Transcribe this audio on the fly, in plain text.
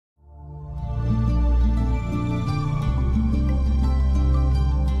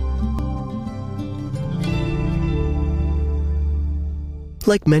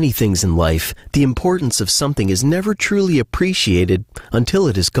Like many things in life, the importance of something is never truly appreciated until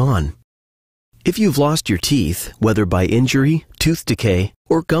it is gone. If you've lost your teeth, whether by injury, tooth decay,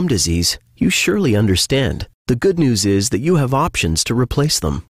 or gum disease, you surely understand. The good news is that you have options to replace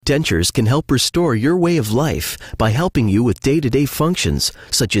them. Dentures can help restore your way of life by helping you with day-to-day functions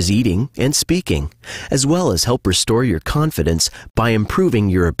such as eating and speaking, as well as help restore your confidence by improving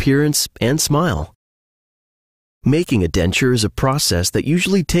your appearance and smile. Making a denture is a process that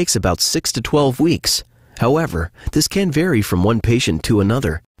usually takes about 6 to 12 weeks. However, this can vary from one patient to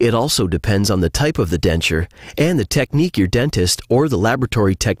another. It also depends on the type of the denture and the technique your dentist or the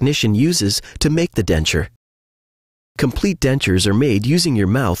laboratory technician uses to make the denture. Complete dentures are made using your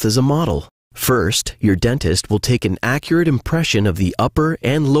mouth as a model. First, your dentist will take an accurate impression of the upper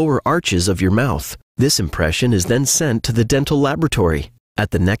and lower arches of your mouth. This impression is then sent to the dental laboratory.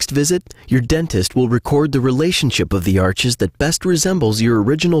 At the next visit, your dentist will record the relationship of the arches that best resembles your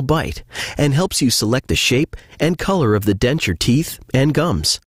original bite and helps you select the shape and color of the denture teeth and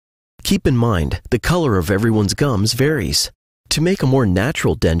gums. Keep in mind, the color of everyone's gums varies. To make a more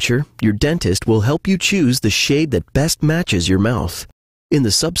natural denture, your dentist will help you choose the shade that best matches your mouth. In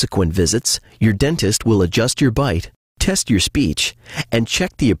the subsequent visits, your dentist will adjust your bite, test your speech, and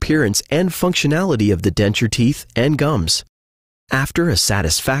check the appearance and functionality of the denture teeth and gums. After a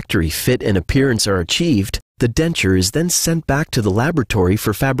satisfactory fit and appearance are achieved, the denture is then sent back to the laboratory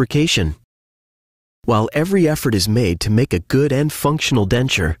for fabrication. While every effort is made to make a good and functional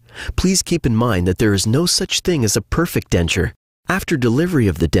denture, please keep in mind that there is no such thing as a perfect denture. After delivery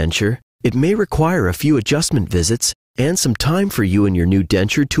of the denture, it may require a few adjustment visits and some time for you and your new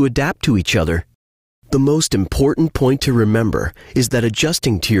denture to adapt to each other. The most important point to remember is that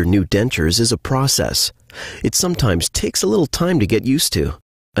adjusting to your new dentures is a process. It sometimes takes a little time to get used to.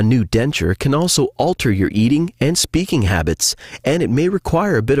 A new denture can also alter your eating and speaking habits, and it may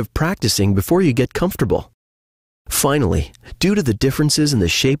require a bit of practicing before you get comfortable. Finally, due to the differences in the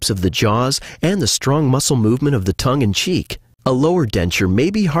shapes of the jaws and the strong muscle movement of the tongue and cheek, a lower denture may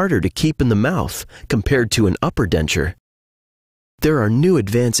be harder to keep in the mouth compared to an upper denture. There are new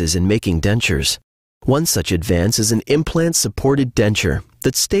advances in making dentures. One such advance is an implant-supported denture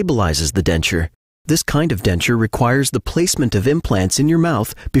that stabilizes the denture. This kind of denture requires the placement of implants in your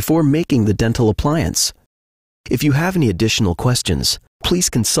mouth before making the dental appliance. If you have any additional questions,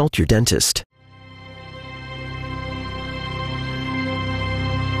 please consult your dentist.